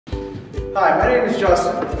Hi, my name is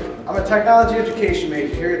Justin. I'm a technology education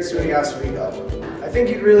major here at SUNY Oswego. I think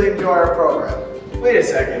you'd really enjoy our program. Wait a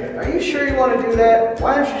second, are you sure you want to do that?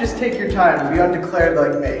 Why don't you just take your time and be undeclared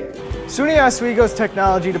like me? SUNY Oswego's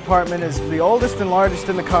technology department is the oldest and largest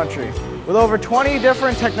in the country. With over 20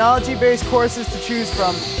 different technology-based courses to choose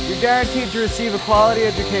from, you're guaranteed to receive a quality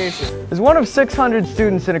education. As one of 600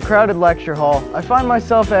 students in a crowded lecture hall, I find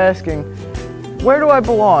myself asking, where do I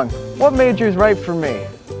belong? What major is right for me?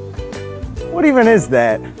 What even is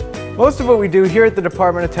that? Most of what we do here at the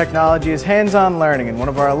Department of Technology is hands-on learning in one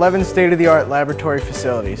of our 11 state-of-the-art laboratory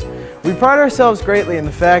facilities. We pride ourselves greatly in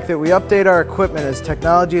the fact that we update our equipment as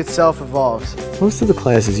technology itself evolves. Most of the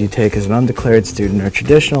classes you take as an undeclared student are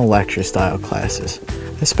traditional lecture-style classes.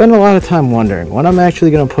 I spend a lot of time wondering when I'm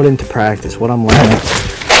actually going to put into practice what I'm learning.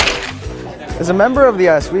 As a member of the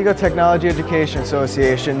Oswego Technology Education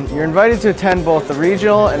Association, you're invited to attend both the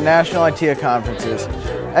regional and national TEECA conferences.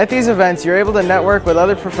 At these events, you're able to network with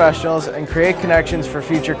other professionals and create connections for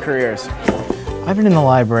future careers. I've been in the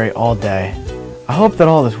library all day. I hope that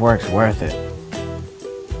all this work's worth it.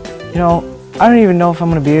 You know, I don't even know if I'm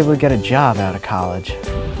going to be able to get a job out of college.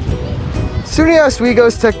 SUNY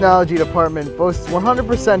Oswego's technology department boasts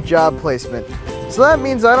 100% job placement. So that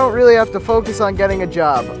means I don't really have to focus on getting a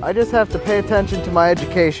job. I just have to pay attention to my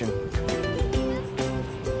education.